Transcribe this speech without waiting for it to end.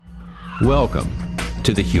Welcome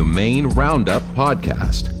to the Humane Roundup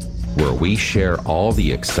podcast, where we share all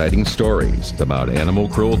the exciting stories about animal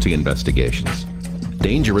cruelty investigations,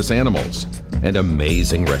 dangerous animals, and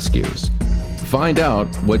amazing rescues. Find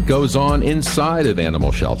out what goes on inside of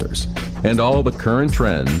animal shelters and all the current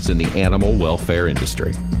trends in the animal welfare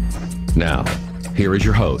industry. Now, here is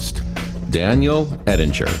your host, Daniel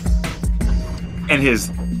Ettinger. And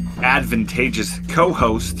his advantageous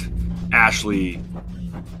co-host, Ashley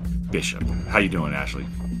Bishop. How you doing, Ashley?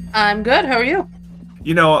 I'm good. How are you?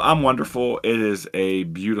 You know, I'm wonderful. It is a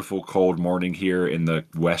beautiful cold morning here in the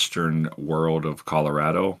western world of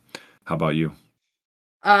Colorado. How about you?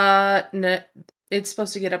 No, it's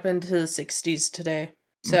supposed to get up into the 60s today,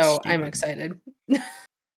 so I'm excited.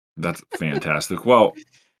 That's fantastic. Well,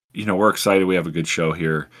 you know, we're excited. We have a good show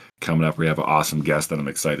here coming up. We have an awesome guest that I'm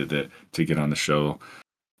excited to get on the show.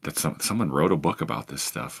 That someone wrote a book about this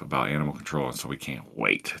stuff, about animal control, and so we can't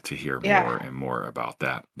wait to hear more and more about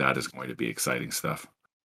that. That is going to be exciting stuff.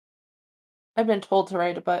 I've been told to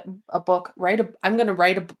write a book. I'm going to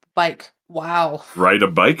ride a bike. Wow. Ride a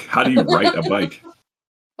bike? How do you ride a bike?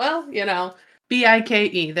 Well, you know,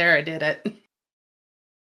 BIKE. There, I did it.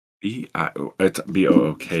 It's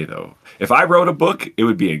B-O-O-K, though. If I wrote a book, it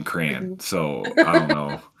would be in crayon. So I don't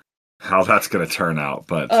know how that's going to turn out,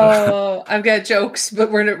 but I've got jokes,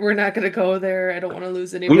 but we're not going to go there. I don't want to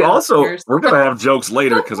lose any. We're going to have jokes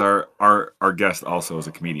later because our guest also is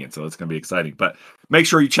a comedian, so it's going to be exciting. But make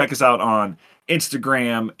sure you check us out on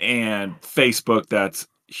Instagram and Facebook. That's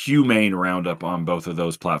Humane Roundup on both of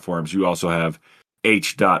those platforms. You also have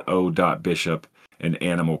H.O.Bishop and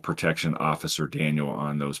Animal Protection Officer Daniel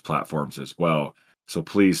on those platforms as well. So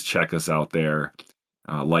please check us out there.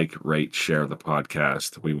 Like, rate, share the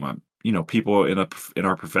podcast. We want people in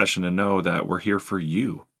our profession to know that we're here for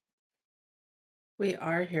you. We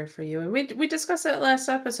are here for you, and we discussed that last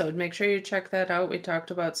episode. Make sure you check that out. We talked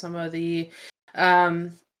about some of the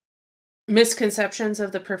misconceptions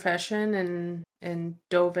of the profession and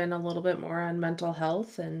dove in a little bit more on mental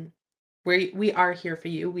health. And we are here for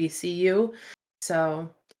you. We see you, so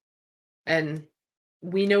and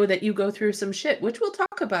we know that you go through some shit, which we'll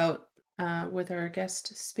talk about with our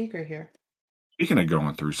guest speaker here. Speaking of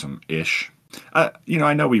going through some ish,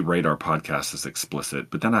 I know we rate our podcast as explicit,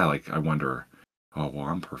 but then I wonder, oh, well,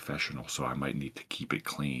 I'm professional, so I might need to keep it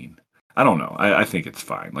clean. I don't know. I think it's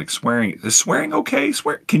fine. Like swearing, is swearing okay?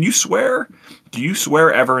 Can you swear? Do you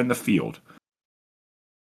swear ever in the field?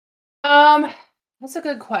 That's a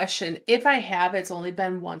good question. If I have, it's only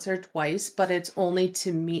been once or twice, but it's only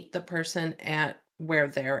to meet the person at where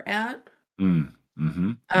they're at.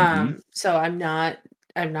 So I'm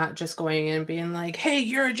not just going in and being like, hey,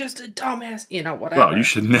 you're just a dumbass, whatever. Well, you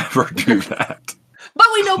should never do that. But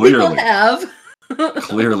we know people have.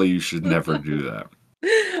 Clearly, you should never do that.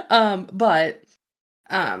 But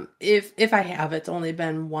if I have, it's only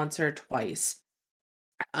been once or twice.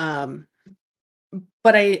 But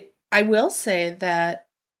I will say that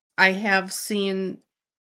I have seen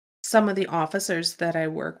some of the officers that I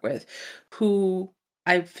work with who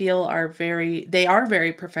I feel are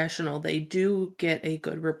very professional. They do get a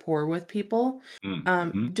good rapport with people,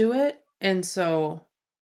 do it. And so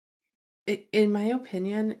in my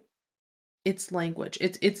opinion, it's language.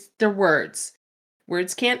 It's their words.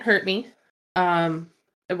 Words can't hurt me.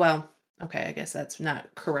 Well, okay, I guess that's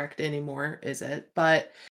not correct anymore, is it?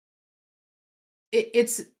 But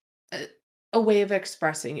it's a way of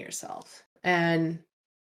expressing yourself. And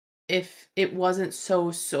if it wasn't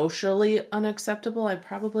so socially unacceptable, I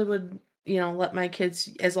probably would, let my kids,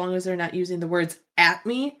 as long as they're not using the words at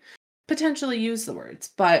me, potentially use the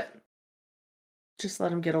words. But just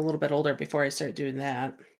let them get a little bit older before I start doing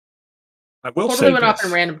that. I will totally say went this. off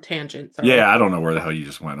on a random tangent. Sorry. Yeah, I don't know where the hell you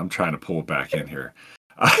just went. I'm trying to pull it back in here.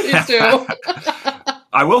 Me too.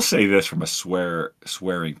 I will say this from a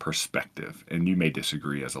swearing perspective, and you may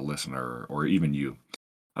disagree as a listener or even you.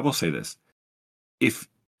 I will say this.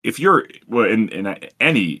 If you're in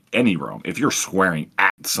any realm, if you're swearing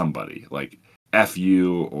at somebody like F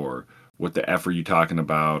you or what the F are you talking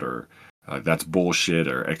about or that's bullshit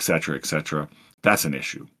or et cetera, that's an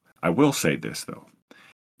issue. I will say this though.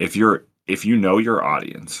 If you know your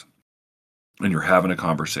audience and you're having a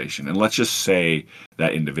conversation, and let's just say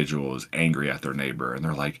that individual is angry at their neighbor and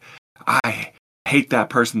they're like, I hate that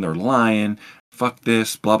person, they're lying, fuck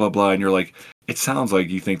this, blah, blah, blah. And you're like, it sounds like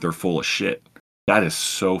you think they're full of shit. That is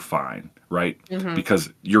so fine. right? Mhm.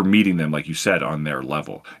 Because you're meeting them, like you said, on their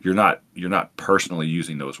level. You're not personally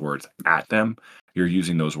using those words at them. You're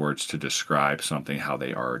using those words to describe something how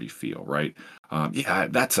they already feel, right? Yeah,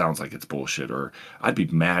 that sounds like it's bullshit, or I'd be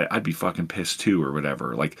mad, I'd be fucking pissed too, or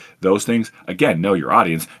whatever. Like those things. Again, know your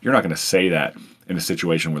audience. You're not going to say that in a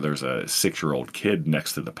situation where there's a 6-year-old kid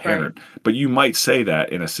next to the Right. parent, but you might say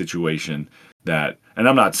that in a situation that, and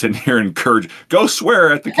I'm not sitting here and encourage, go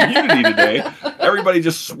swear at the community today. Everybody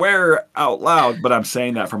just swear out loud. But I'm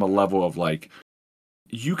saying that from a level of like,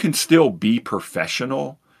 you can still be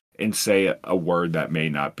professional and say a word that may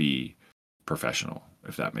not be professional,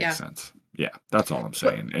 if that makes Yeah. sense. Yeah, that's all I'm But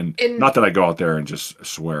saying. And in not that I go out there and just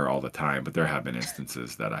swear all the time, but there have been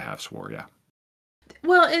instances that I have swore, yeah.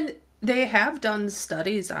 well, and they have done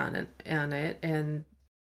studies on it, and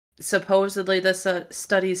supposedly the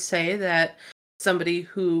studies say that somebody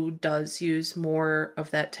who does use more of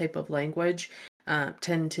that type of language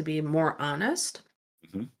tend to be more honest.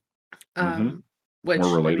 hmm hmm Um, More which I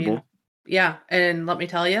mean, relatable. yeah, and let me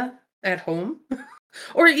tell you, at home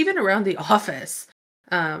or even around the office,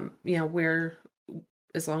 we're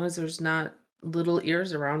as long as there's not little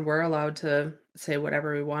ears around, we're allowed to say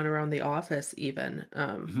whatever we want around the office even.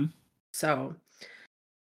 hmm So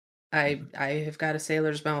I have got a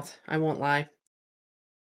sailor's mouth. I won't lie.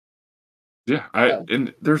 Yeah, So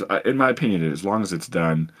and there's, in my opinion, as long as it's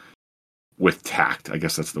done with tact, I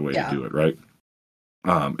guess that's the way to yeah. do it, right?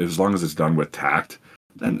 As long as it's done with tact,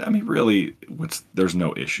 then I mean, really, there's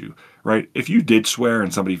no issue, right? If you did swear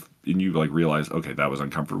and somebody and you like realize, okay, that was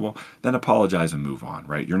uncomfortable, then apologize and move on,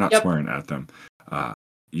 right? You're not Yep. swearing at them.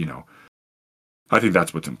 You know, I think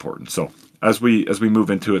that's what's important. So as we move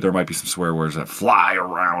into it, there might be some swear words that fly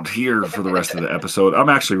around here for the rest of the episode. I'm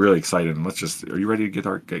actually really excited, and are you ready to get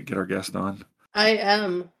our guest on? I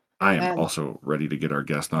am. I I am am. also ready to get our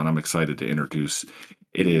guest on. I'm excited to introduce.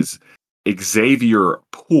 It is Xavier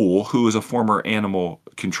Poole, who is a former animal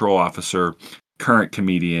control officer, current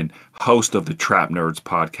comedian, host of the Trap Nerds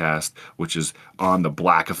podcast, which is on the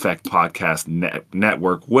Black Effect podcast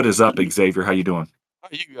network. What is up, Xavier? How you doing? How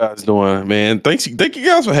you guys doing, man? Thank you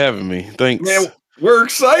guys for having me. Thanks. Man, we're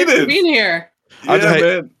Thanks for excited. being here. Yeah, Hey,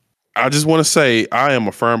 man. I just want to say I am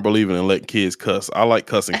a firm believer in letting kids cuss. I like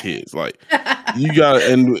cussing kids. Like you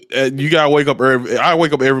gotta wake up early. I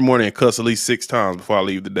wake up every morning and cuss at least 6 times before I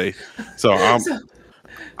leave the day. So So,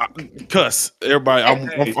 I cuss everybody.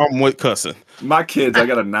 Hey. I'm with cussing. My kids, I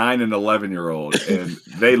got a 9 and 11-year-old, and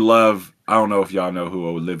they love. I don't know if y'all know who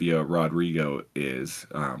Olivia Rodrigo is.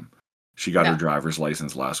 She got her no. driver's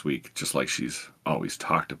license last week, just like she's always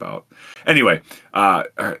talked about. Anyway,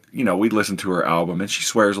 we listened to her album, and she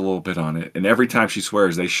swears a little bit on it. And every time she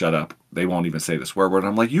swears, they shut up. They won't even say the swear word.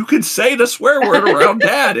 I'm like, you can say the swear word around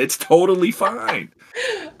Dad. It's totally fine.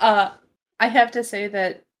 I have to say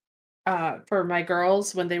that for my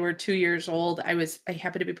girls, when they were 2 years old, I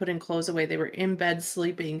happened to be putting clothes away. They were in bed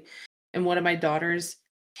sleeping, and one of my daughters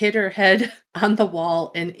hit her head on the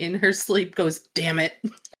wall and in her sleep goes, "Damn it."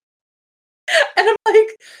 And I'm like,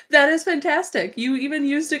 that is fantastic. You even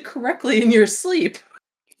used it correctly in your sleep.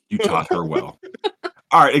 You taught her well.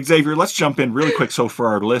 All right, Xavier, let's jump in really quick. So for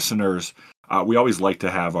our listeners, we always like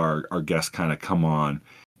to have our guests kind of come on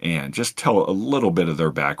and just tell a little bit of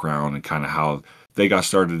their background and kind of how they got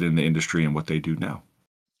started in the industry and what they do now.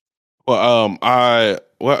 Well, I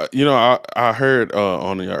heard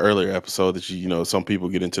on your earlier episode that some people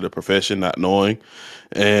get into the profession not knowing,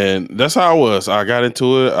 and that's how I was. I got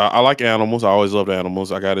into it. I like animals. I always loved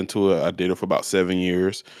animals. I got into it. I did it for about 7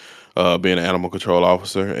 years, being an animal control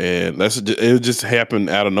officer, and it just happened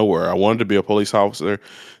out of nowhere. I wanted to be a police officer.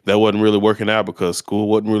 That wasn't really working out because school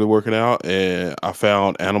wasn't really working out, and I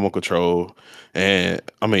found animal control, and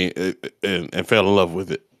and fell in love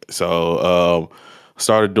with it. So.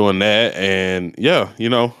 Started doing that, and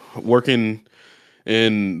working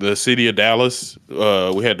in the city of Dallas. We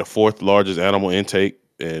had the 4th largest animal intake,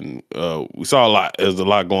 and we saw a lot. There's a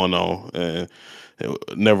lot going on, and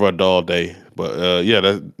never a dull day. But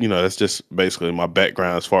that's just basically my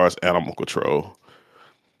background as far as animal control.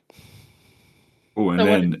 Oh, and So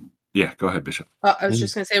then yeah, go ahead, Bishop. I was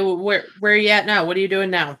just gonna say, well, where are you at now? What are you doing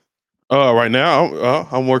now? Right now,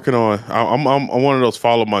 I'm working on. I'm one of those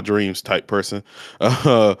follow my dreams type person.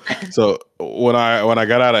 So when I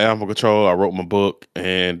got out of animal control, I wrote my book,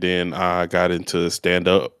 and then I got into stand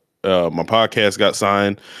up. My podcast got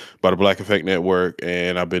signed by the Black Effect Network,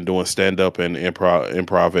 and I've been doing stand up and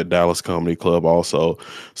improv at Dallas Comedy Club also.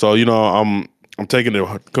 So I'm taking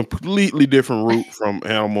a completely different route from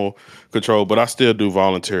animal control, but I still do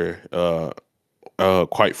volunteer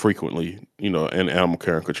quite frequently, in animal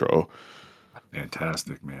care and control.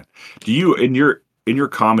 Fantastic, man. Do you in your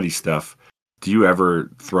comedy stuff? Do you ever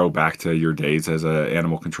throw back to your days as a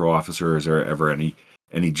animal control officer? Is there ever any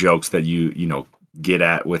jokes that you know get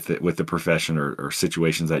at with the profession or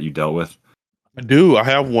situations that you dealt with? I do. I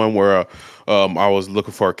have one where I was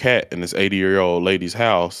looking for a cat in this 80-year-old lady's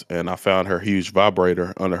house, and I found her huge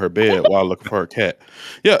vibrator under her bed while looking for her cat.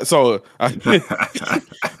 Yeah, so I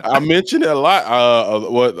mentioned it a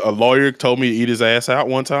lot. What a lawyer told me to eat his ass out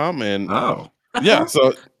one time, and Oh, yeah,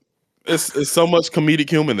 so it's so much comedic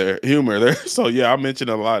humor there. So yeah, I mentioned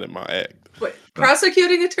it a lot in my act. Wait,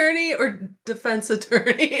 prosecuting attorney or defense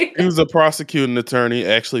attorney? He was a prosecuting attorney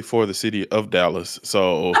actually for the city of Dallas.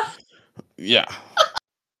 So yeah,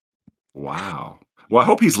 wow. Well, I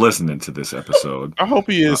hope he's listening to this episode. I hope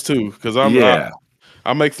he is too, because Yeah.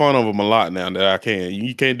 I make fun of him a lot now that I can.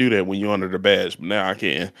 You can't do that when you're under the badge, but now I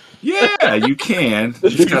can. Yeah, you can. You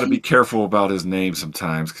just got to be careful about his name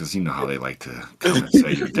sometimes because you know how they like to come and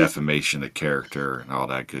say you're defamation of character and all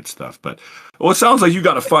that good stuff. But well, it sounds like you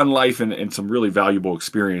got a fun life and some really valuable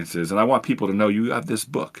experiences. And I want people to know you have this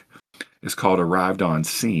book. It's called Arrived on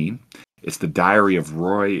Scene. It's the Diary of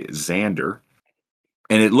Roy Zander,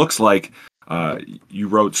 and it looks like you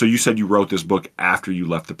wrote. So you said you wrote this book after you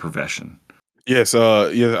left the profession. Yes,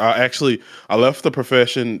 yeah. I left the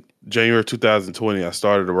profession January 2020. I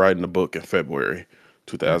started writing the book in February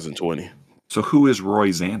 2020. So who is Roy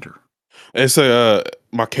Zander? It's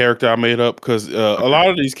my character I made up because a lot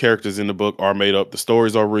of these characters in the book are made up. The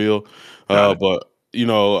stories are real, Got it. but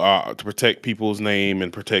to protect people's name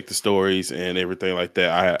and protect the stories and everything like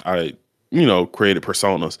that, I created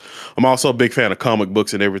personas. I'm also a big fan of comic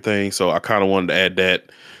books and everything, so I kind of wanted to add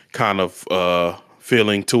that kind of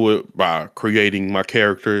feeling to it by creating my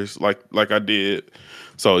characters like I did.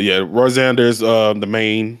 So yeah, Rosander's the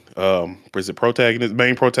main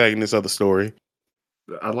main protagonist of the story.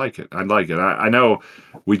 I like it. I like it. I know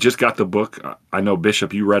we just got the book. I know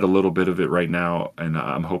Bishop, you read a little bit of it right now, and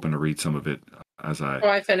I'm hoping to read some of it as I. Oh,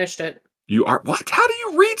 I finished it. You are what? How do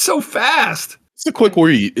you read so fast? It's a quick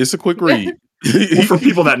read. It's a quick read. Well, for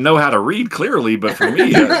people that know how to read clearly, but for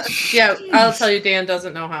me, Yeah, I'll tell you, Dan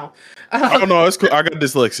doesn't know how. Oh no, it's cool. I got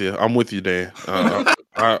dyslexia. I'm with you, Dan.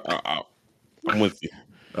 I'm with you.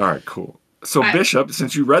 All right, cool. So Bishop,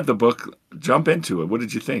 since you read the book, jump into it. What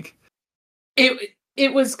did you think?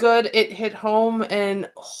 It was good. It hit home, and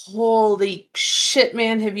holy shit,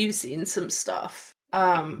 man, have you seen some stuff?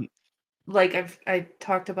 Like I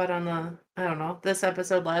talked about on the I don't know this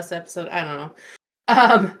episode, last episode, I don't know.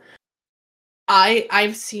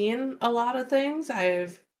 I've seen a lot of things.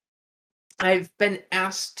 I've been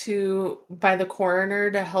asked to by the coroner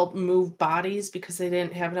to help move bodies because they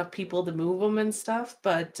didn't have enough people to move them and stuff.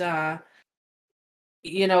 But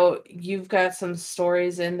you've got some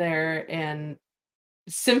stories in there, and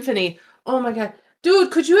Symphony. Oh my god,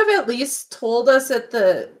 dude! Could you have at least told us at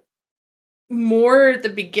the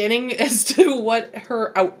beginning as to what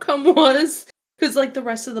her outcome was? Because like the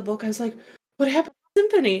rest of the book, I was like, what happened?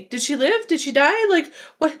 Symphony, did she live? Did she die? Like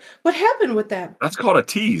what happened with that? That's called a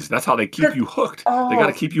tease. That's how they keep you hooked. They got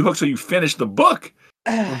to keep you hooked so you finish the book.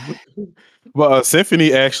 Well,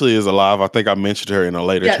 Symphony actually is alive. I think I mentioned her in a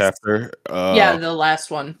later chapter. Yeah, the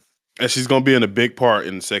last one. And she's going to be in a big part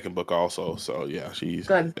in the second book also. So yeah, she's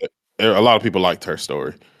good. A lot of people liked her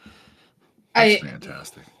story. That's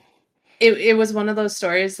fantastic. It was one of those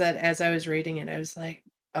stories that as I was reading it, I was like,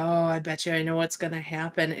 oh, I bet you I know what's going to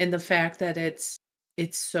happen. And the fact that it's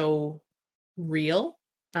so real,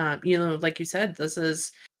 like you said, this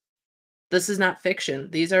is not fiction.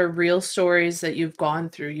 These are real stories that you've gone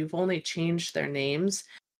through. You've only changed their names,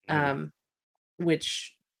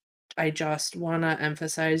 which I just want to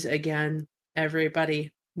emphasize again,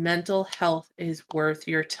 everybody, mental health is worth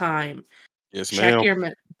your time. Yes,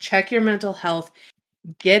 ma'am. Check your mental health.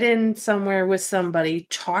 Get in somewhere with somebody,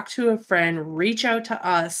 talk to a friend, reach out to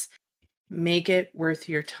us, make it worth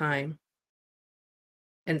your time.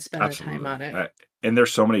 And spend the time on it. And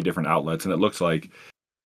there's so many different outlets, and it looks like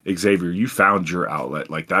Xavier, you found your outlet.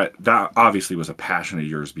 Like that obviously was a passion of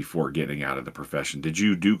yours before getting out of the profession. Did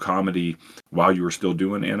you do comedy while you were still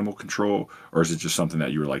doing animal control, or is it just something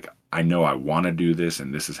that you were like, I know I want to do this,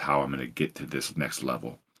 and this is how I'm going to get to this next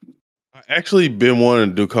level? I actually been wanting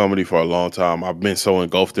to do comedy for a long time. I've been so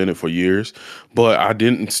engulfed in it for years, but I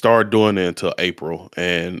didn't start doing it until April.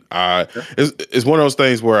 And it's one of those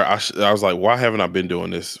things where I was like, why haven't I been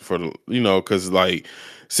doing this for because like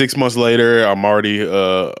 6 months later, I'm already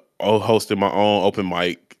hosting my own open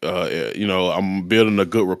mic. I'm building a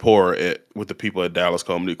good rapport with the people at Dallas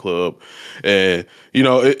Comedy Club, and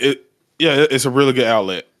it's a really good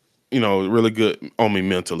outlet. Really good on me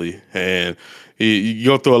mentally, and you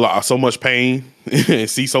go through so much pain and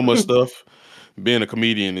see so much stuff being a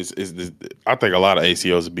comedian is I think a lot of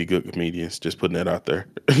ACOs would be good comedians. Just putting that out there.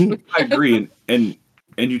 I agree, and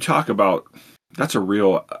you talk about that's a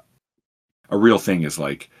real thing is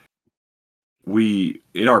like we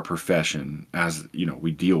in our profession, as you know,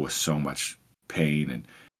 we deal with so much pain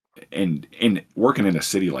and working in a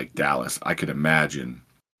city like Dallas, I could imagine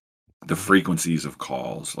the frequencies of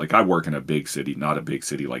calls. Like I work in a big city, not a big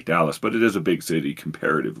city like Dallas, but it is a big city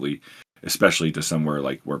comparatively, especially to somewhere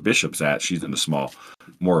like where Bishop's at. She's in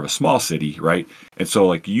more of a small city, right? And so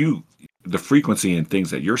like the frequency and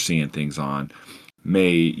things that you're seeing things on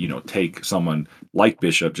may, you know, take someone like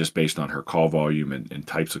Bishop just based on her call volume and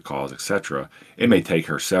types of calls, etc. It may take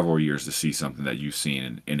her several years to see something that you've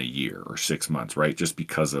seen in a year or 6 months, right? Just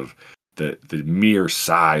because of the mere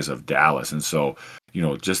size of Dallas. And so, you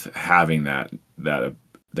know, just having that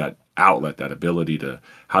outlet, that ability to,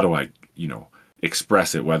 how do I, you know,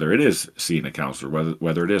 express it, whether it is seeing a counselor,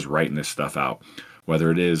 whether it is writing this stuff out,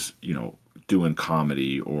 whether it is, you know, doing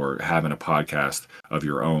comedy or having a podcast of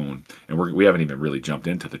your own. And we haven't even really jumped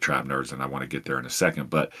into the Trap Nerds, and I want to get there in a second,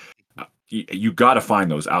 but you got to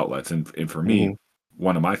find those outlets. And for me,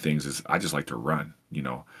 one of my things is I just like to run, you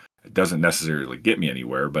know. It doesn't necessarily get me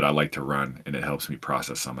anywhere, but I like to run, and it helps me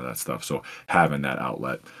process some of that stuff. So having that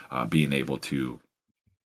outlet, being able to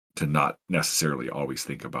not necessarily always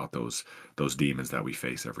think about those demons that we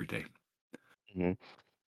face every day. You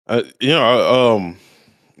know,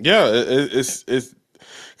 yeah, it's.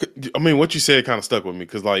 I mean, what you said kind of stuck with me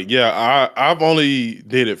because, like, yeah, I've only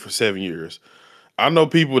did it for 7 years. I know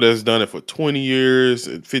people that's done it for 20 years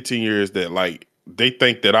and 15 years that like they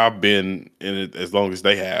think that I've been in it as long as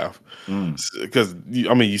they have. Because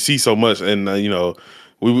I mean, you see so much, and you know,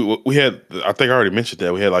 we had. I think I already mentioned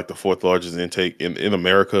that we had like the 4th largest intake in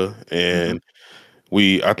America, and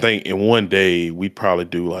I think in one day we probably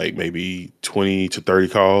do like maybe 20 to 30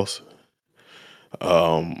 calls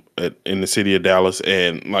in the city of Dallas,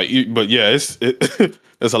 and like but yeah, it's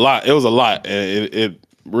a lot. It was a lot, and it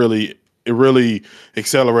really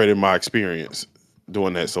accelerated my experience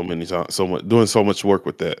doing that so many times, doing so much work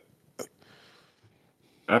with that.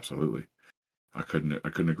 Absolutely. I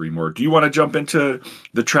couldn't agree more. Do you want to jump into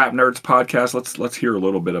the Trap Nerds podcast? Let's hear a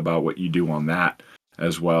little bit about what you do on that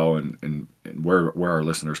as well, and where our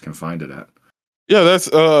listeners can find it at. Yeah, that's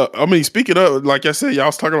I mean, speaking of, like I said, y'all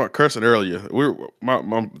was talking about cursing earlier.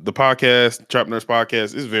 The podcast, Trap Nerds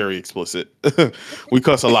podcast, is very explicit. We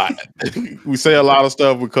cuss a lot. We say a lot of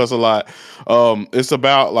stuff, we cuss a lot. It's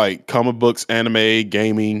about like comic books, anime,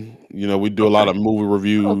 gaming. You know, we do a lot of movie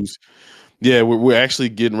reviews. Yeah, we're actually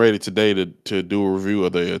getting ready today to do a review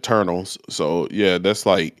of the Eternals. So yeah, that's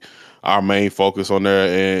like our main focus on there,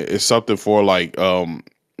 and it's something for like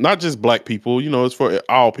not just Black people, you know, it's for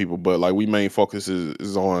all people, but like we main focus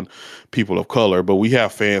is on people of color, but we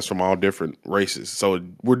have fans from all different races. So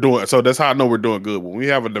that's how I know we're doing good. When we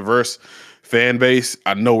have a diverse fan base,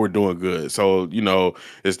 I know we're doing good. So, you know,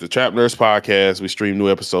 it's the Trap Nerds podcast. We stream new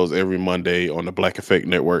episodes every Monday on the Black Effect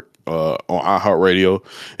Network, on iHeartRadio,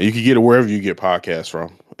 and you can get it wherever you get podcasts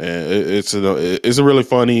from. And it's a really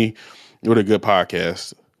funny, really good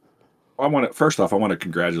podcast. First off, I want to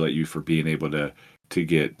congratulate you for being able to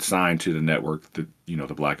get signed to the network, the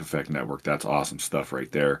Black Effect Network. That's awesome stuff right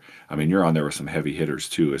there. I mean, you're on there with some heavy hitters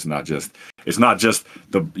too. It's not just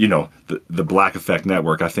the Black Effect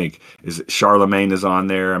Network. I think Charlemagne is on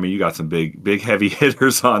there. I mean, you got some big heavy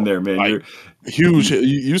hitters on there, man. You're huge.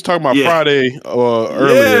 You was talking about Friday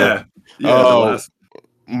earlier. Yeah.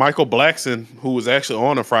 Michael Blackson, who was actually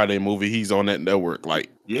on a Friday movie, he's on that network. Like,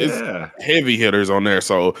 it's heavy hitters on there.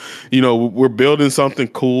 So, you know, we're building something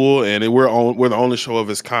cool, and we're the only show of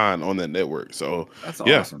its kind on that network. So that's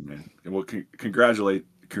awesome, man. Well,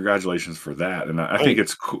 congratulations for that. And I think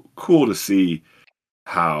it's cool to see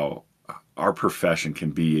how our profession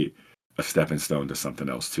can be a stepping stone to something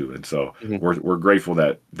else too. And so we're grateful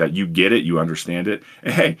that you get it, you understand it,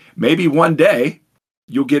 and hey, maybe one day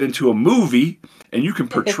you'll get into a movie and you can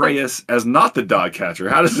portray us as not the dog catcher.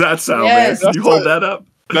 How does that sound, man? Can you hold that up?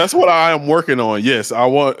 That's what I am working on. Yes, I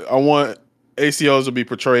want ACOs to be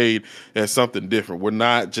portrayed as something different. We're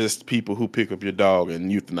not just people who pick up your dog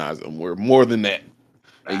and euthanize them. We're more than that.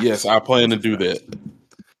 And yes, I plan to do that.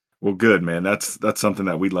 Well, good, man. That's something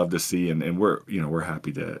that we'd love to see, and we're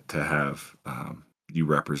happy to have you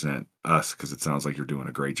represent us, because it sounds like you're doing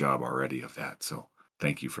a great job already of that. So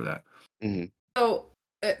thank you for that. Mm-hmm.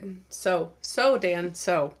 So Dan,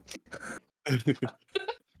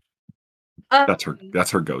 that's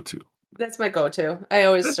her go-to. That's my go-to. I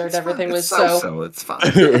always start everything with so. It's fine.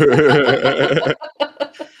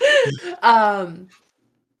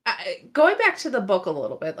 going back to the book a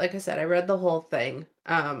little bit, like I said, I read the whole thing,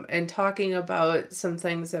 and talking about some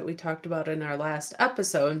things that we talked about in our last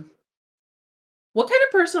episode. What kind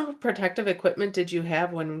of personal protective equipment did you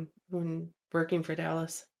have when working for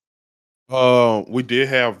Dallas? We did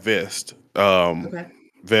have vests. Okay.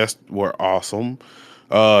 Vests were awesome.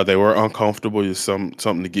 They were uncomfortable. It's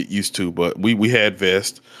something to get used to, but we had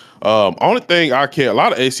vests. Only thing I care, a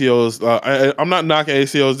lot of ACOs. I'm not knocking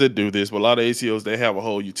ACOs that do this, but a lot of ACOs they have a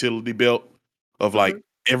whole utility belt of like Mhm.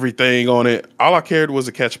 everything on it. All I carried was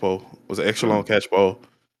a catch pole, was an extra long Mm. catch pole,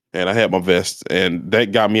 and I had my vest, and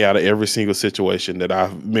that got me out of every single situation that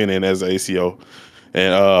I've been in as an ACO.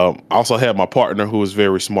 And I also had my partner who was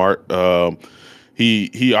very smart.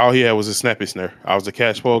 He all he had was a snappy snare. I was a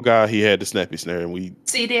catch pole guy. He had the snappy snare, and we.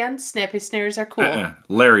 See, Dan, snappy snares are cool.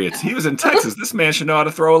 Lariats. He was in Texas. This man should know how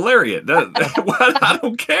to throw a lariat. What? I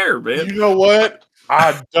don't care, man. You know what?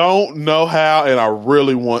 I don't know how, and I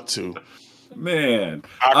really want to. Man.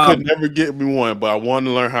 I could never get me one, but I want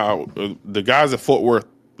to learn how. The guys at Fort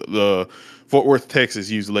Worth, Texas,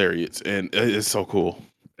 use lariats, and it's so cool.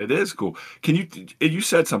 It is cool. Can you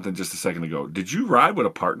said something just a second ago. Did you ride with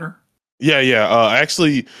a partner? Yeah.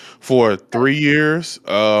 Actually, for 3 years,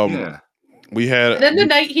 Yeah. we had. And then the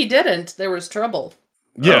night he didn't, there was trouble.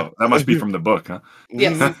 Yeah, Oh, that must be from the book, huh?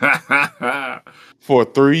 Yes. Mhm. For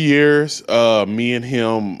 3 years, me and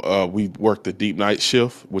him, we worked the deep night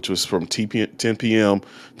shift, which was from 10 p.m.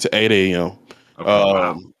 to 8 a.m. Okay,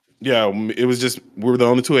 wow. Yeah, it was just we were the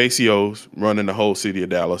only two ACOs running the whole city of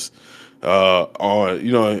Dallas.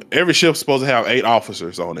 Every shift's supposed to have 8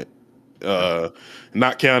 officers on it,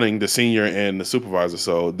 not counting the senior and the supervisor.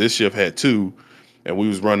 So this shift had two, and we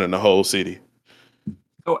was running the whole city.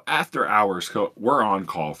 So after hours, we're on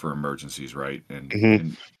call for emergencies, right? And Mhm.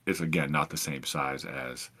 and it's again not the same size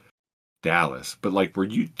as Dallas, but like,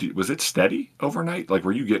 was it steady overnight? Like,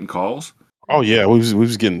 were you getting calls? Oh yeah, we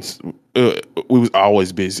was getting we was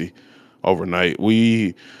always busy overnight.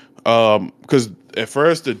 We because at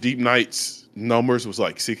first the deep nights numbers was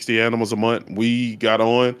like 60 animals a month. We got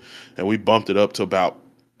on and we bumped it up to about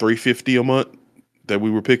 350 a month that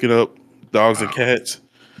we were picking up dogs and Wow, cats.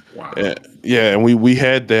 wow. Yeah, and we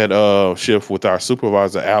had that shift with our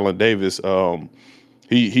supervisor Alan Davis.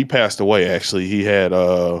 He passed away actually. He had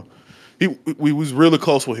he we was really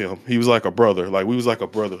close with him. He was like a brother. Like we was like a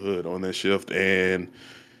brotherhood on that shift, and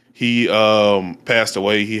he passed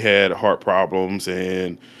away. He had heart problems,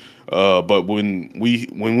 and but when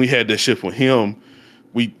we had that shift with him,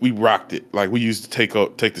 we rocked it. Like we used to take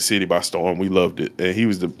the city by storm. We loved it, and he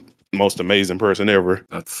was the most amazing person ever.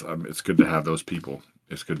 That's it's good to have those people.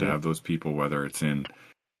 It's good to have those people, whether it's in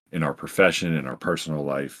our profession, in our personal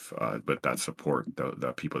life, but that support,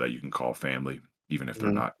 the people that you can call family, even if they're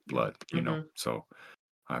Mhm. not blood, Mhm. So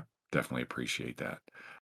I definitely appreciate that.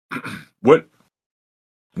 what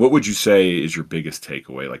what would you say is your biggest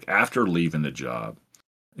takeaway? Like after leaving the job,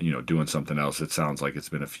 doing something else, it sounds like it's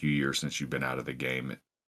been a few years since you've been out of the game.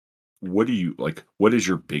 What do you like? What is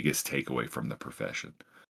your biggest takeaway from the profession?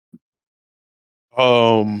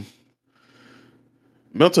 Um,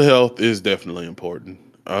 Mental health is definitely important.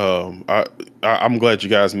 I'm glad you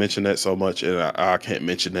guys mentioned that so much, and I can't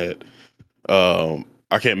mention that.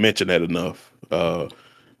 I can't mention that enough.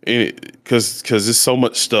 Because there's so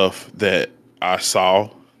much stuff that I saw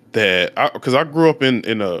that because I grew up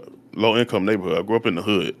in a low income neighborhood. I grew up in the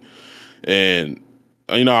hood, and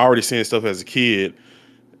I already seen stuff as a kid.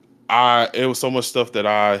 It was so much stuff that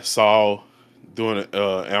I saw doing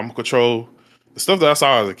animal control. The stuff that I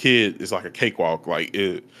saw as a kid is like a cakewalk, like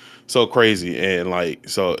it so crazy, and like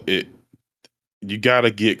so it you got to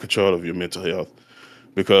get control of your mental health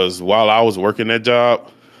because while I was working that job,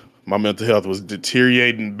 my mental health was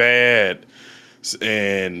deteriorating bad,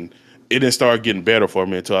 and it didn't start getting better for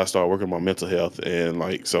me until I started working on my mental health, and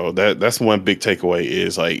like so that's one big takeaway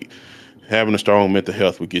is like having a strong mental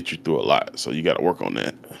health will get you through a lot. So you got to work on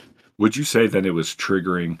that. Would you say that it was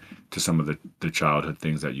triggering to some of the childhood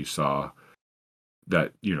things that you saw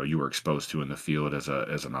that you were exposed to in the field as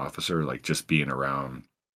an officer, like just being around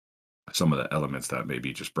some of the elements that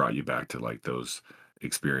maybe just brought you back to like those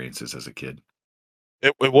experiences as a kid?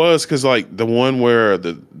 It was because like the one where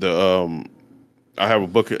the I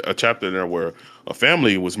have a chapter in there where a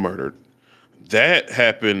family was murdered. That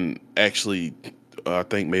happened actually, I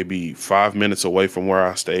think maybe 5 minutes away from where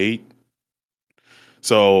I stayed.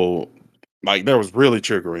 So, like, that was really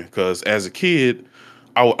triggering because as a kid,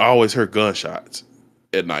 I always heard gunshots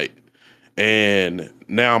at night, and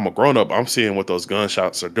now I'm a grown up. I'm seeing what those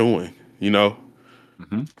gunshots are doing. You know,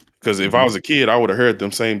 Hmm. because if I Hmm. was a kid, I would have heard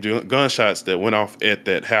them same gunshots that went off at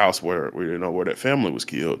that house where that family was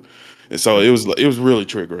killed. And so it was really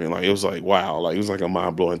triggering. Like it was like wow, like it was like a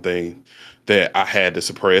mind blowing thing that I had to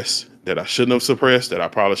suppress, that I shouldn't have suppressed, that I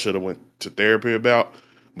probably should have went to therapy about,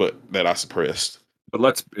 but that I suppressed. But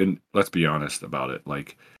let's be honest about it.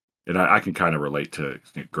 Like, and I can kind of relate to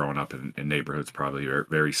growing up in neighborhoods probably very,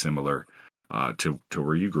 very similar to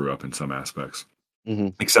where you grew up in some aspects,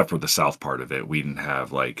 except for the South part of it. We didn't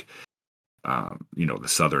have like the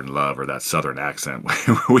Southern love or that Southern accent.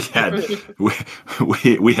 we had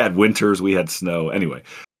we had winters, we had snow. Anyway,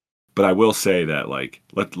 but I will say that like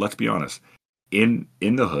let's be honest, in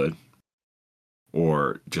the hood,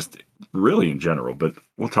 or just really in general, but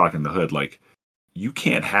we'll talk in the hood, like you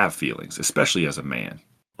can't have feelings, especially as a man.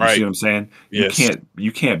 You Right. see what I'm saying? Yes.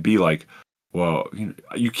 You can't be like, well,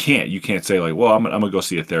 you can't say like, well, I'm gonna go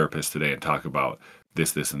see a therapist today and talk about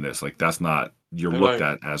this, and this. Like that's not, you're looked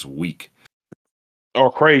at as weak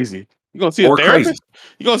or crazy. You gonna see a or crazy. therapist?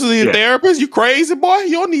 You gonna see a therapist? You crazy boy?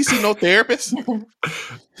 You don't need to see no therapist.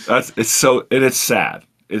 It's sad.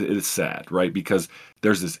 It's sad, right? Because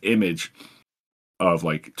there's this image of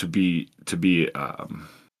like to be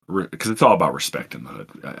because it's all about respect in the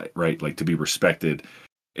hood, right? Like to be respected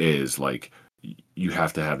is like you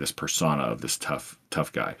have to have this persona of this tough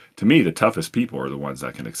guy. To me, the toughest people are the ones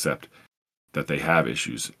that can accept that they have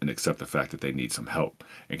issues and accept the fact that they need some help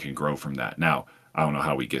and can grow from that. Now, I don't know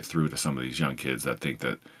how we get through to some of these young kids that think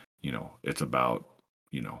that, it's about,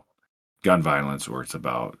 gun violence or it's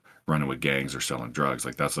about running with gangs or selling drugs.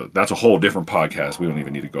 Like that's a whole different podcast. We don't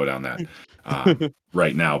even need to go down that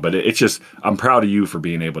right now. But it's just, I'm proud of you for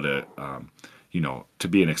being able to, to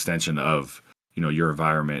be an extension of, your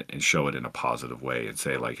environment and show it in a positive way and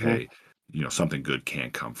say like, hey, something good can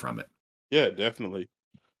come from it. Yeah, definitely.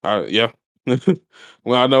 Yeah.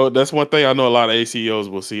 Well, I know that's one thing I know a lot of ACOs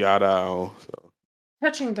will see eye to eye on. So.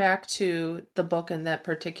 Touching back to the book and that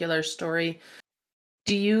particular story,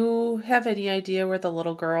 do you have any idea where the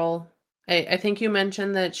little girl? I think you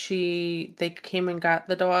mentioned that they came and got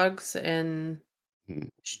the dogs and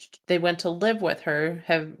they went to live with her.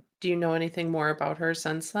 Do you know anything more about her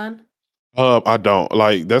since then? I don't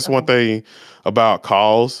like. That's one Okay. thing about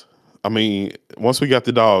calls. I mean, once we got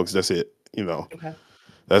the dogs, that's it. Okay.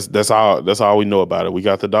 That's all we know about it. We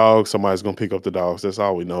got the dogs. Somebody's gonna pick up the dogs. That's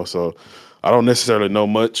all we know. So I don't necessarily know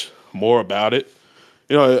much more about it.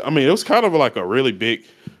 I mean, it was kind of like a really big,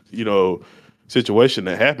 situation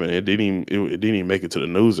that happened. It didn't even make it to the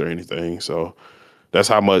news or anything. So that's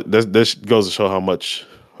how much. That goes to show how much,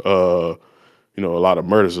 a lot of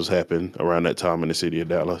murders was happening around that time in the city of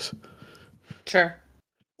Dallas. Sure.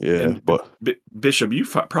 Yeah, and, but Bishop, you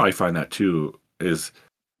probably find that too. Is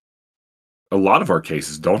a lot of our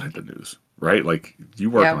cases don't hit the news, right? Like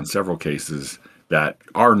you work on several cases that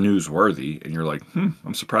are newsworthy, and you're like,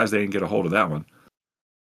 I'm surprised they didn't get a hold of that one.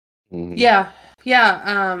 Mm-hmm. Yeah.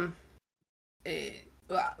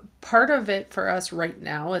 Part of it for us right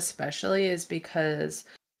now, especially, is because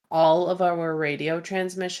all of our radio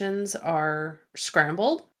transmissions are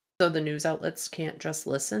scrambled, so the news outlets can't just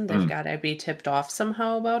listen. They've got to be tipped off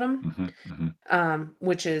somehow about them,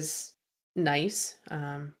 which is nice.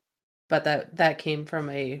 But that came from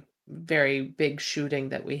a very big shooting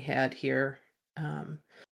that we had here a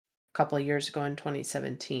couple of years ago in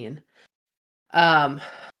 2017.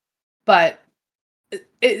 But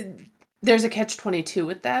there's a catch-22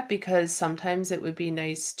 with that, because sometimes it would be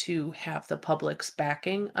nice to have the public's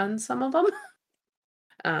backing on some of them.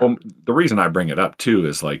 Well, the reason I bring it up too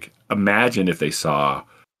is like, imagine if they saw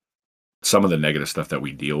some of the negative stuff that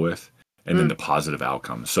we deal with and then the positive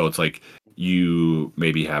outcomes. So it's like you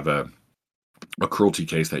maybe have a cruelty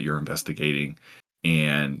case that you're investigating,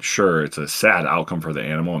 and sure, it's a sad outcome for the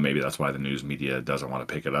animal, and maybe that's why the news media doesn't want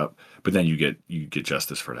to pick it up. But then you get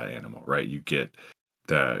justice for that animal, right? You get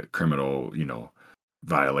the criminal,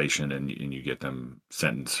 violation, and you get them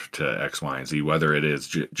sentenced to X, Y, and Z, whether it is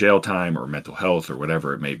jail time or mental health or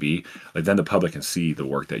whatever it may be. Like then the public can see the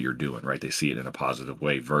work that you're doing, right? They see it in a positive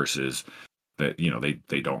way versus that,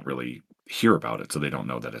 they don't really hear about it, so they don't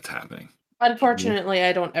know that it's happening. Unfortunately,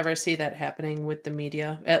 I don't ever see that happening with the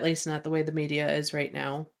media, at least not the way the media is right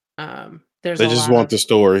now. They just want the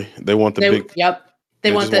story. They want the big. Yep.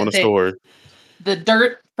 They want a story. The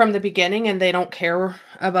dirt from the beginning, and they don't care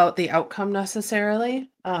about the outcome necessarily.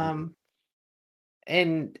 And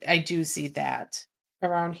I do see that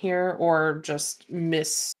around here, or just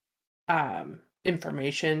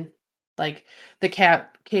information, like the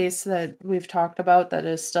cat case that we've talked about that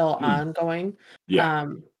is still ongoing. Yeah.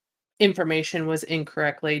 Information was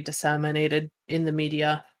incorrectly disseminated in the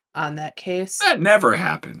media on that case. That never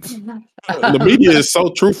happens. The media is so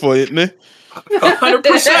truthful, isn't it?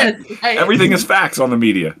 100%. Everything is facts on the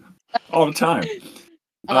media all the time.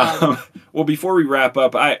 Um, Well, before we wrap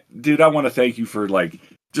up, I want to thank you for like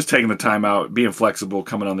just taking the time out, being flexible,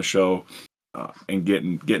 coming on the show, and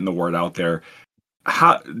getting the word out there.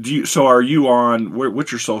 How do you? So, are you on?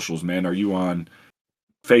 What's your socials, man? Are you on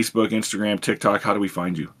Facebook, Instagram, TikTok? How do we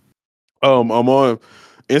find you? I'm on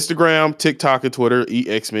Instagram, TikTok, and Twitter.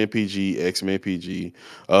 EXmenPG, XmenPG.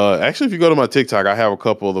 Actually, if you go to my TikTok, I have a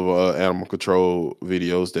couple of animal control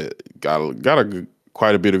videos that got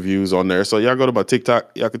quite a bit of views on there. So y'all go to my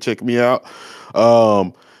TikTok, y'all can check me out.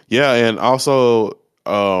 Yeah, and also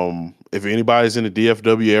if anybody's in the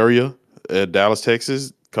DFW area, Dallas,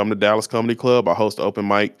 Texas, come to Dallas Comedy Club. I host open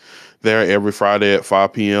mic there every Friday at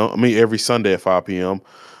 5 p.m. I mean, every Sunday at 5 p.m.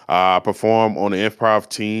 I perform on the improv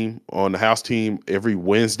team, on the house team every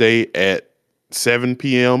Wednesday at 7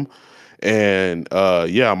 p.m. And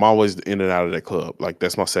yeah, I'm always in and out of that club. Like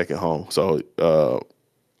that's my second home. So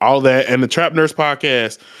all that and the Trap Nurse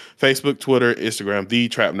Podcast, Facebook, Twitter, Instagram, the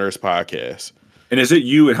Trap Nurse Podcast. And is it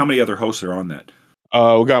you and how many other hosts are on that?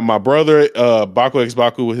 We got my brother, Baku X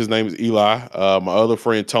Baku, his name is Eli. My other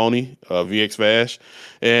friend, Tony, VX Vash,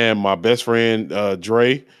 and my best friend,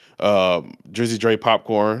 Dre, Drizzy Dre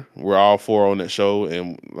Popcorn. We're all four on that show.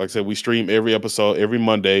 And like I said, we stream every episode every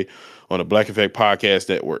Monday on the Black Effect Podcast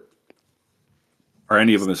Network. Are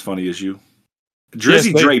any of them as funny as you?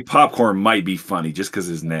 Drizzy Dre Popcorn might be funny just because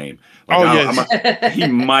his name. Like, he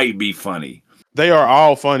might be funny. They are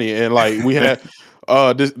all funny. And like we had...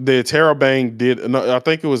 the Terra Bang did. No, I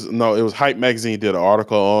think it was Hype Magazine did an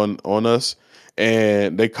article on us,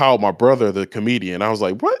 and they called my brother the comedian. I was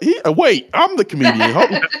like, what? Wait, I'm the comedian.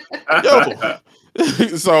 Yo.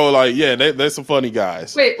 So like, yeah, they're some funny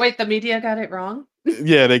guys. Wait, the media got it wrong?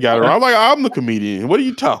 Yeah, they got it wrong. I'm like, I'm the comedian. What are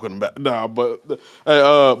you talking about? Nah, but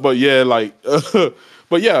yeah, like,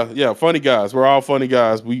 but yeah, funny guys. We're all funny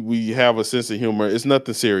guys. We have a sense of humor. It's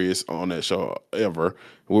nothing serious on that show ever.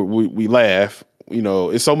 We laugh. You know,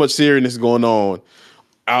 it's so much seriousness going on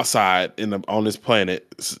outside on this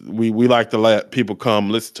planet. We like to let people come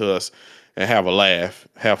listen to us and have a laugh,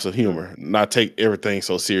 have some humor, not take everything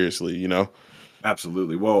so seriously, you know?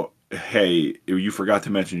 Absolutely. Well, hey, you forgot to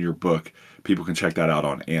mention your book. People can check that out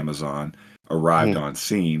on Amazon. Arrived on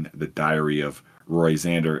Scene, The Diary of Roy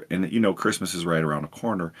Zander. And, you know, Christmas is right around the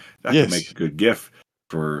corner. That can make a good gift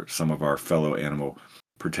for some of our fellow animal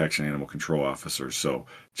protection, animal control officers. So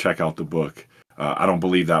check out the book. I don't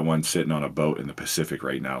believe that one's sitting on a boat in the Pacific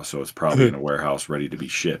right now, so it's probably in a warehouse ready to be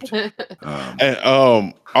shipped.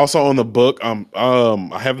 And also on the book, I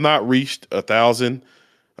have not reached 1,000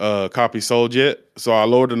 copies sold yet, so I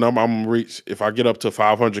lowered the number. I'm gonna reach. If I get up to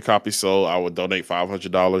 500 copies sold, I would donate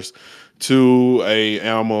 $500 to a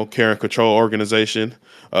animal care and control organization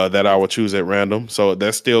that I will choose at random. So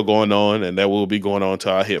that's still going on, and that will be going on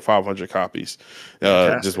until I hit 500 copies.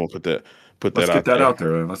 Just want to put that. Let's get that out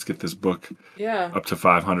there, and let's get this book Yeah. up to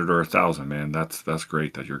 500 or 1,000, man. That's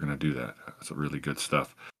great that you're going to do that. That's really good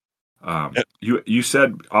stuff. You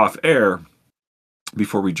said off air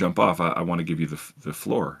before we jump off, I want to give you the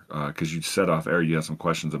floor because you said off air you had some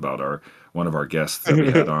questions about one of our guests that we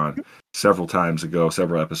had on several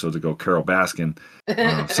episodes ago, Carol Baskin.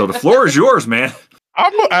 So the floor is yours, man.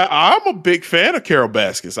 I'm a big fan of Carol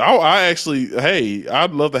Baskins.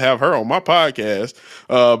 I'd love to have her on my podcast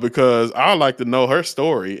because I like to know her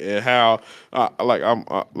story and how,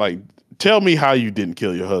 tell me how you didn't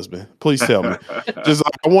kill your husband. Please tell me. Just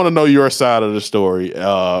I want to know your side of the story,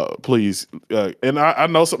 please. And I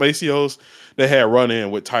know some ACOs that had run in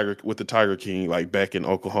with the Tiger King like back in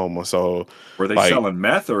Oklahoma. So were they selling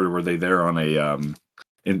meth or were they there on a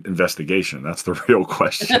investigation? That's the real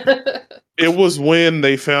question. It was when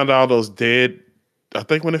they found out those dead. I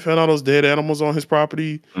think when they found out those dead animals on his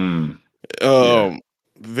property, a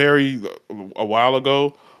while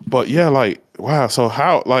ago. But yeah, like wow. So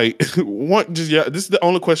how? Like this is the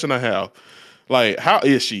only question I have. Like, how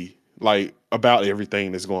is she? Like about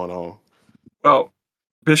everything that's going on. Well,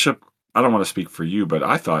 Bishop, I don't want to speak for you, but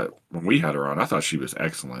I thought when we had her on, I thought she was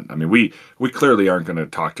excellent. I mean, we clearly aren't going to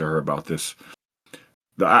talk to her about this.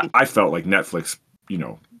 I felt like Netflix,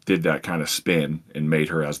 did that kind of spin and made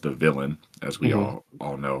her as the villain, as we all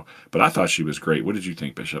know. But I thought she was great. What did you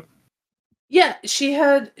think, Bishop? Yeah, she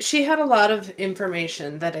had a lot of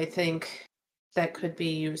information that I think that could be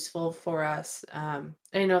useful for us. I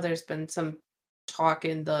know there's been some talk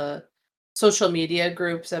in the social media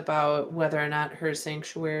groups about whether or not her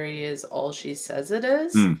sanctuary is all she says it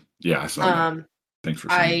is. Yeah, I saw that. Thanks for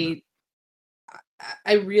saying that.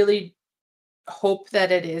 I really hope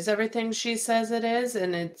that it is everything she says it is,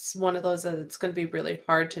 and it's one of those that it's going to be really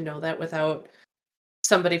hard to know that without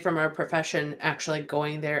somebody from our profession actually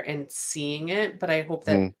going there and seeing it. But I hope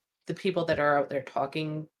that the people that are out there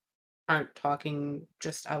talking aren't talking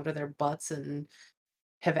just out of their butts and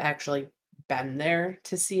have actually been there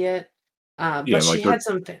to see it. Yeah, But she like they're had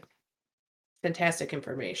some fantastic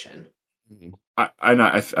information. Mhm.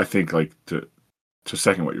 I think like to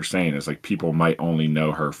second what you're saying is like people might only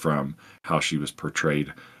know her from how she was portrayed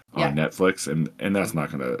on Yeah. Netflix, and that's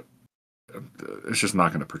not gonna it's just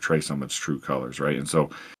not gonna portray someone's true colors, right? And so,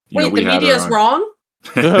 Wait, the we had her media's on. wrong?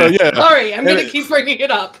 Yeah, Sorry, I'm and gonna keep bringing it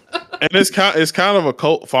up. and it's kind of a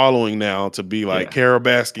cult following now to be like Yeah. Carol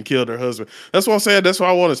Baskin killed her husband. That's what I'm saying. That's why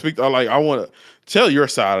I want to speak. I want to tell your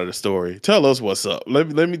side of the story. Tell us what's up. Let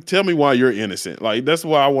me tell me why you're innocent. Like that's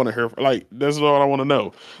what I want to hear. Like that's what I want to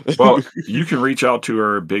know. Well, you can reach out to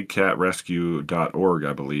her bigcatrescue.org,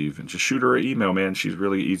 I believe, and just shoot her an email, man. She's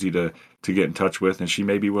really easy to get in touch with, and she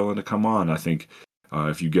may be willing to come on. I think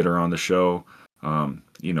if you get her on the show,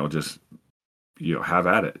 just have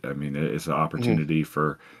at it. I mean, it's an Mhm, opportunity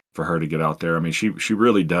for her to get out there. I mean, she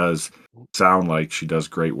really does sound like she does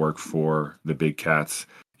great work for the big cats.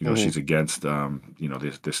 mhm, She's against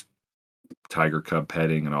this tiger cub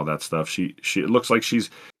petting and all that stuff. She it looks like she's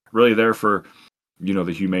really there for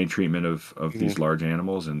the humane treatment of mhm. these large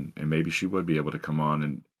animals, and maybe she would be able to come on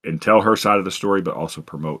and tell her side of the story, but also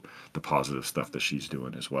promote the positive stuff that she's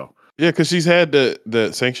doing as well. Yeah, because she's had the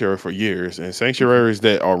sanctuary for years, and Mhm. sanctuaries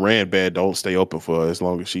that are ran bad don't stay open for as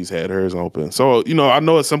long as she's had hers open. So I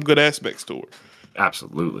know it's some good aspects to it.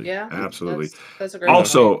 Absolutely, Yeah, absolutely. that's a great Yeah. point.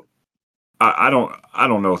 Also, I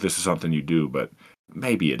don't know if this is something you do, but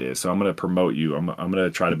maybe it is. So I'm going to promote you. I'm going to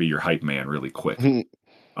try to be your hype man really quick. Mhm,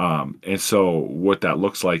 And so what that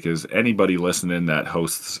looks like is anybody listening that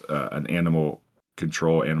hosts an animal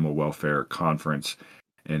control, animal welfare conference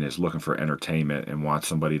and is looking for entertainment and wants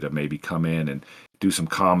somebody to maybe come in and do some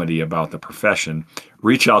comedy about the profession,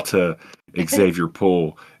 reach out to Xavier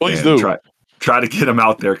Poole Please and do. try to get him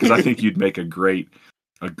out there because I think you'd make a great.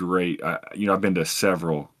 I've been to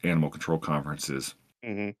several animal control conferences,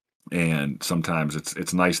 Mhm, and sometimes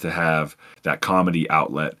it's nice to have that comedy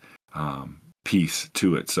outlet piece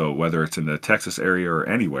to it. So whether it's in the Texas area or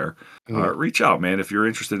anywhere, mhm. reach out, man. If you're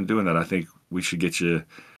interested in doing that, I think we should get you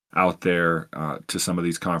out there to some of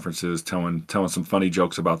these conferences, telling some funny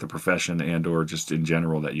jokes about the profession and or just in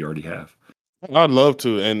general that you already have. I'd love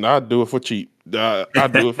to, and I'd do it for cheap. I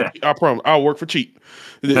do it for. I promise. I'll work for cheap.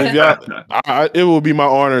 If y'all, it will be my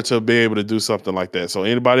honor to be able to do something like that. So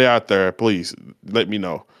anybody out there, please let me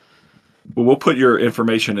know. Well, we'll put your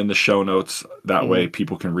information in the show notes. That way, Mhm,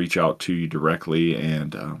 people can reach out to you directly,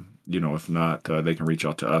 and if not, they can reach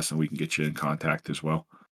out to us, and we can get you in contact as well.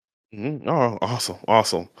 mhm. Oh, awesome,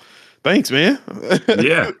 awesome. Thanks, man.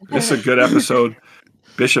 Yeah, this is a good episode.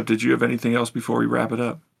 Bishop, did you have anything else before we wrap it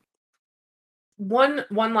up? One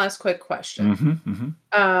last quick question. Mm-hmm.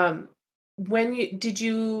 Mm-hmm. Um, when did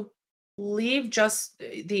you leave just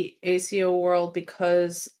the ACO world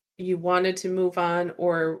because you wanted to move on,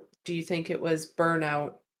 or do you think it was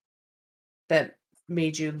burnout that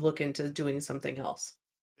made you look into doing something else?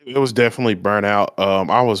 It was definitely burnout.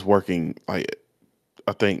 I was working like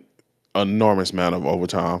I think enormous amount of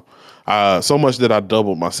overtime. So much that I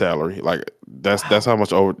doubled my salary. Like that's Wow. how much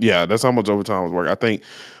that's how much overtime I was working. I think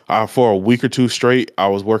for a week or two straight, I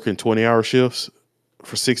was working 20-hour shifts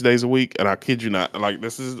for 6 days a week, and I kid you not, like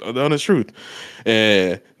this is the honest truth,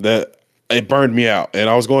 and that it burned me out. And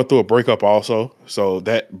I was going through a breakup also, so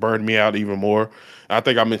that burned me out even more. I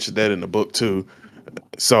think I mentioned that in the book too.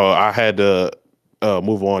 So I had to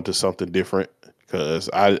move on to something different because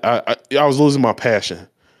I was losing my passion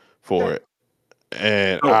for Sure. it,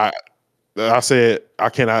 and Oh, I said I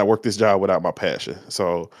cannot work this job without my passion.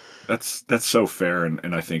 So that's so fair,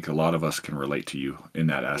 and I think a lot of us can relate to you in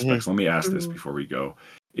that mhm, aspect. So let me ask this Mhm. before we go: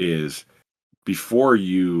 Is before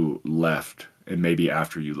you left, and maybe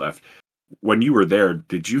after you left, when you were there,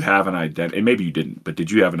 did you have an identity? And maybe you didn't, but did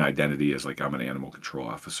you have an identity as like I'm an animal control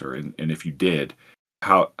officer? And if you did,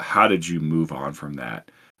 how did you move on from that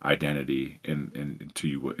identity and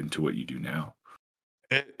into what you do now?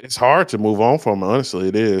 it's hard to move on from. Honestly,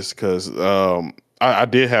 it is because I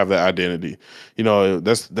did have that identity.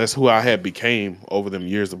 That's who I had became over them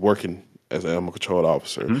years of working as an animal control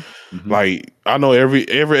officer. Hmm. Hmm. Like I know every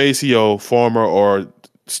ACO, former or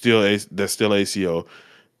that's still ACO.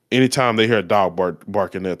 Anytime they hear a dog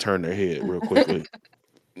barking, they'll turn their head real quickly.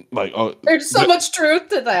 Like, There's so much truth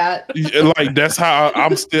to that. like that's how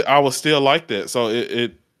I was still like that. So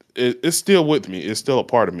it's still with me. It's still a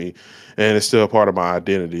part of me, and it's still a part of my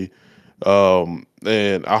identity.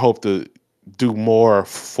 And I hope to do more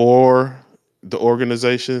for the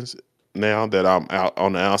organizations now that I'm out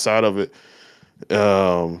on the outside of it.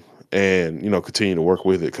 Um, and continue to work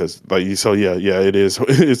with it, because it is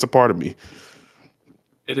it's a part of me.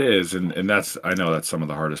 It is, and I know that's some of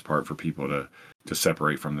the hardest part for people to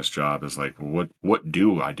separate from this job, is like, well, what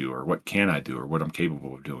do I do, or what can I do, or what I'm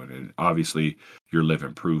capable of doing. And obviously you're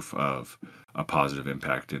living proof of a positive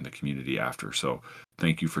impact in the community after. So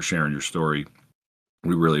thank you for sharing your story.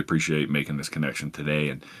 We really appreciate making this connection today,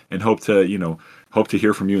 and hope to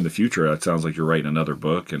hear from you in the future. It sounds like you're writing another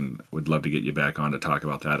book, and would love to get you back on to talk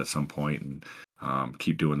about that at some point, and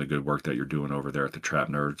keep doing the good work that you're doing over there at the Trap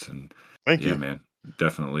Nerds. And Thank you. man,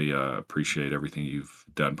 definitely appreciate everything you've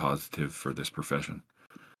done positive for this profession.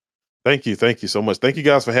 Thank you so much. Thank you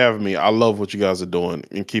guys for having me. I love what you guys are doing,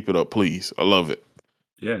 and keep it up, please. I love it.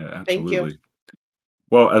 Yeah, absolutely. Thank you.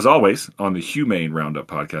 Well, as always, on the Humane Roundup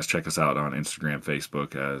podcast, check us out on Instagram,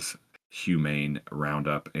 Facebook as Humane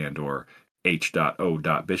Roundup and/or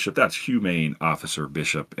H.O.Bishop. That's Humane Officer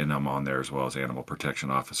Bishop, and I'm on there as well as Animal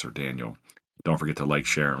Protection Officer Daniel. Don't forget to like,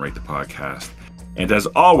 share, and rate the podcast. And as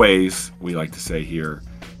always, we like to say here,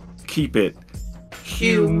 keep it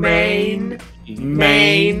Humane.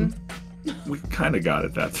 We kind of got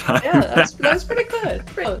it that time. Yeah, that's pretty good.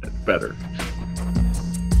 Better.